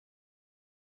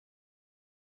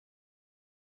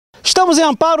Estamos em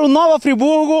Amparo, Nova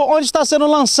Friburgo, onde está sendo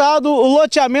lançado o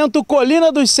loteamento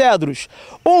Colina dos Cedros.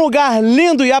 Um lugar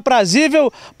lindo e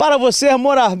aprazível para você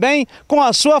morar bem com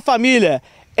a sua família,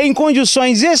 em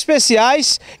condições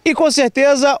especiais e com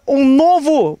certeza um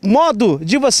novo modo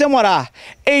de você morar,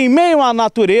 em meio à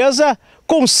natureza,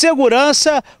 com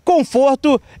segurança,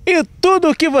 conforto e tudo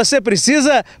o que você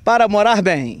precisa para morar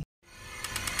bem.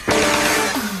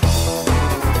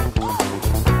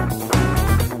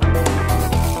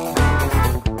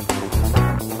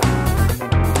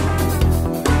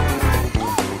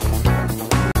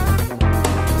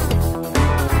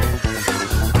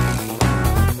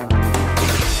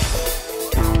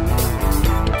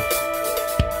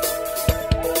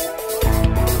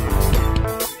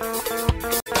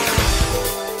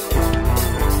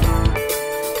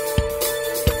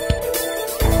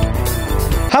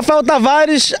 Rafael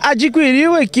Tavares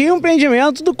adquiriu aqui um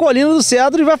empreendimento do Colina do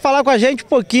Cedro e vai falar com a gente um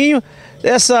pouquinho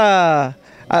dessa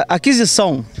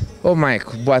aquisição. Ô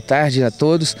Maico, boa tarde a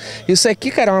todos. Isso aqui,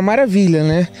 cara, é uma maravilha,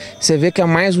 né? Você vê que é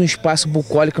mais um espaço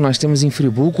bucólico que nós temos em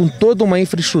Friburgo, com toda uma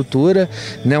infraestrutura,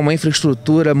 né? Uma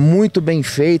infraestrutura muito bem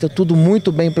feita, tudo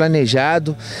muito bem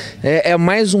planejado. É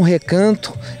mais um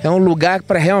recanto, é um lugar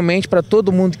para realmente para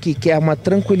todo mundo que quer uma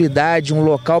tranquilidade, um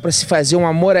local para se fazer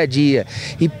uma moradia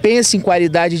e pensa em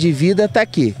qualidade de vida, tá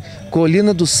aqui.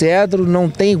 Colina do Cedro, não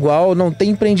tem igual, não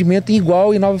tem empreendimento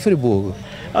igual em Nova Friburgo.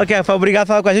 Ok, Rafael, obrigado por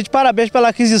falar com a gente, parabéns pela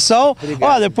aquisição. Obrigado.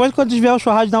 Ó, depois quando tiver o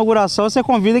churrasco de inauguração, você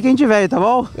convida quem tiver aí, tá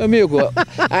bom? Meu amigo,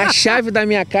 a chave da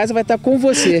minha casa vai estar com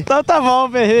você. Então tá bom,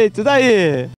 perfeito,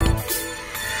 daí.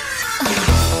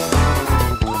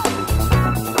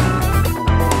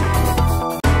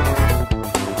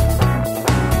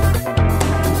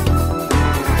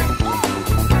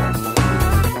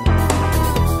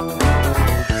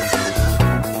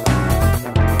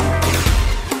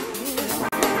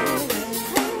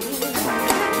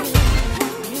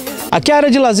 Aqui é a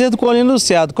área de lazer do Colina do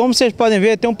Cedro. Como vocês podem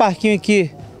ver, tem um parquinho aqui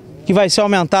que vai ser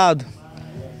aumentado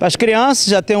para as crianças.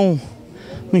 Já tem um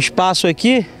espaço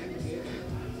aqui.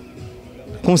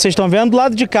 Como vocês estão vendo, do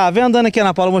lado de cá. Vem andando aqui,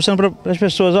 Ana Paula, mostrando para as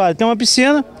pessoas. Olha, tem uma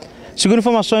piscina. Segundo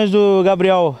informações do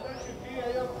Gabriel,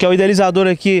 que é o idealizador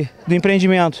aqui do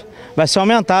empreendimento, vai ser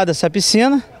aumentada essa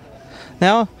piscina,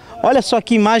 né? Olha só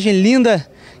que imagem linda,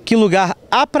 que lugar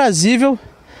aprazível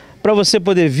para você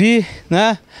poder vir,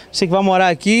 né? Você que vai morar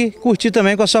aqui, curtir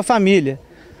também com a sua família.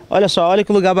 Olha só, olha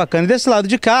que lugar bacana. E desse lado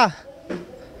de cá,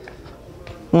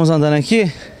 vamos andando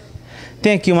aqui,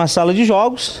 tem aqui uma sala de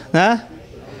jogos, né?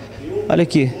 Olha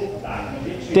aqui.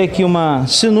 Tem aqui uma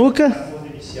sinuca.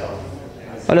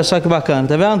 Olha só que bacana,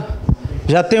 tá vendo?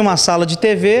 Já tem uma sala de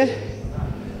TV.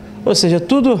 Ou seja,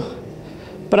 tudo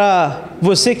para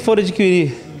você que for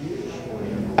adquirir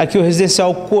aqui o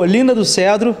Residencial Colina do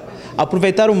Cedro,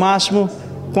 aproveitar o máximo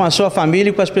com a sua família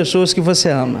e com as pessoas que você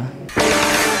ama.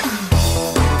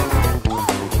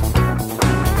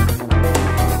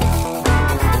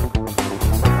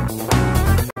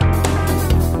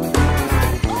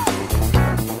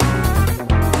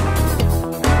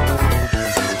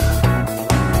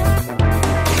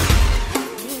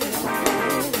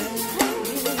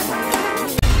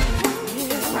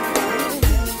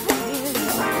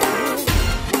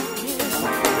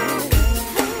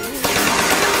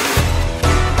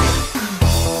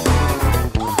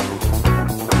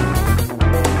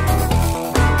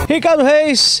 Ricardo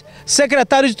Reis,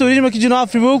 secretário de Turismo aqui de Nova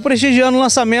Friburgo, prestigiando o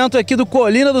lançamento aqui do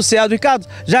Colina do Cedro. Ricardo,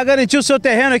 já garantiu o seu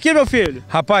terreno aqui, meu filho?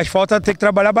 Rapaz, falta ter que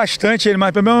trabalhar bastante ele,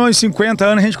 mas pelo menos uns 50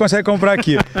 anos a gente consegue comprar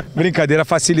aqui. Brincadeira, a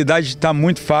facilidade está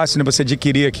muito fácil, né, você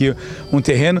adquirir aqui um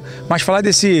terreno. Mas falar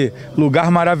desse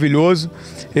lugar maravilhoso,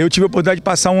 eu tive a oportunidade de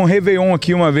passar um Réveillon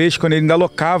aqui uma vez, quando ele ainda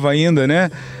locava ainda, né?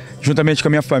 Juntamente com a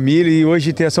minha família, e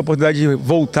hoje ter essa oportunidade de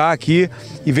voltar aqui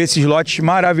e ver esses lotes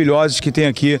maravilhosos que tem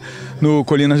aqui no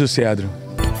Colinas do Cedro.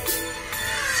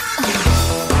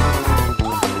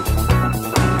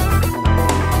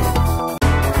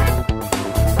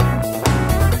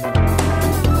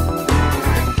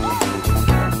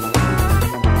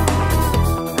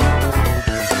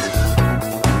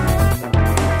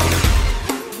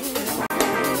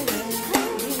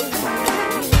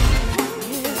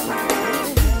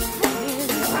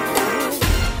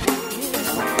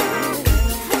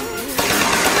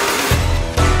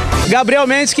 Gabriel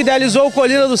Mendes, que idealizou o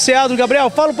Colina do Cedro. Gabriel,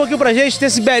 fala um pouquinho pra gente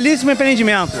desse belíssimo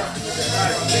empreendimento.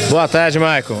 Boa tarde,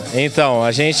 Michael. Então,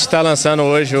 a gente está lançando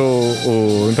hoje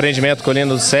o empreendimento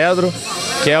Colina do Cedro,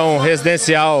 que é um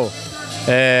residencial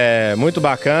muito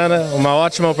bacana, uma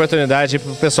ótima oportunidade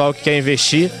para o pessoal que quer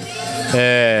investir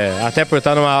até por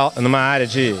estar numa área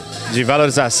de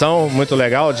valorização muito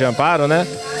legal, de Amparo, né?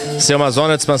 Ser uma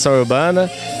zona de expansão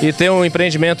urbana e ter um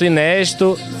empreendimento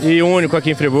inédito e único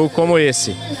aqui em Friburgo como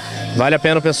esse. Vale a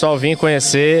pena o pessoal vir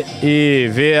conhecer e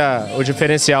ver o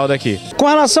diferencial daqui. Com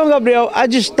relação, Gabriel, a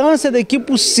distância daqui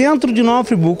para o centro de Nova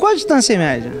Friburgo, qual a distância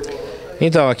média?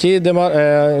 Então, aqui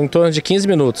demora em torno de 15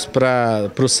 minutos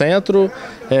para o centro,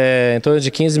 em torno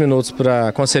de 15 minutos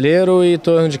para Conselheiro e em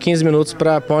torno de 15 minutos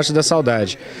para a Ponte da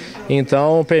Saudade.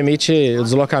 Então, permite o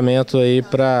deslocamento aí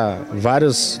para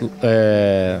várias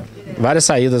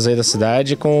saídas aí da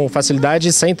cidade com facilidade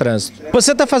e sem trânsito.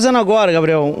 Você está fazendo agora,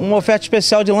 Gabriel, uma oferta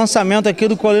especial de lançamento aqui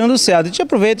do Colina do Cedro. A gente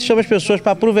aproveita e chama as pessoas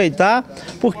para aproveitar,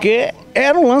 porque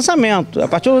era um lançamento. A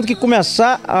partir do momento que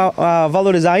começar a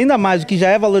valorizar ainda mais o que já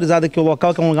é valorizado aqui o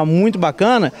local, que é um lugar muito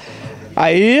bacana,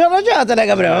 aí não adianta, né,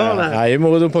 Gabriel? Aí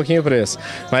muda um pouquinho o preço.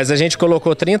 Mas a gente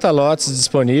colocou 30 lotes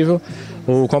disponíveis.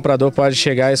 O comprador pode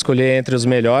chegar a escolher entre os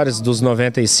melhores dos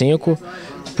 95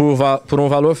 por um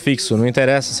valor fixo. Não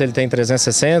interessa se ele tem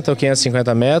 360 ou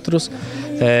 550 metros.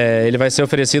 Ele vai ser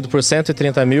oferecido por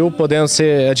 130 mil, podendo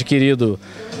ser adquirido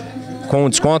com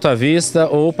desconto à vista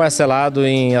ou parcelado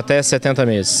em até 70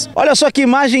 meses. Olha só que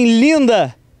imagem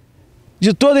linda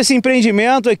de todo esse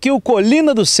empreendimento aqui, o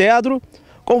Colina do Cedro.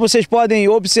 Como vocês podem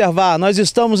observar, nós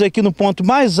estamos aqui no ponto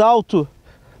mais alto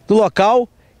do local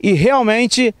e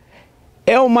realmente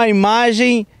é uma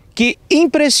imagem que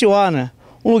impressiona,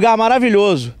 um lugar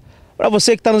maravilhoso para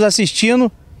você que está nos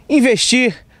assistindo,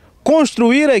 investir,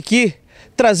 construir aqui,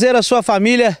 trazer a sua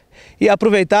família e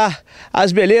aproveitar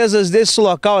as belezas desse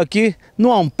local aqui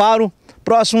no Amparo,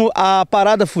 próximo à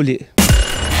Parada FELIZ.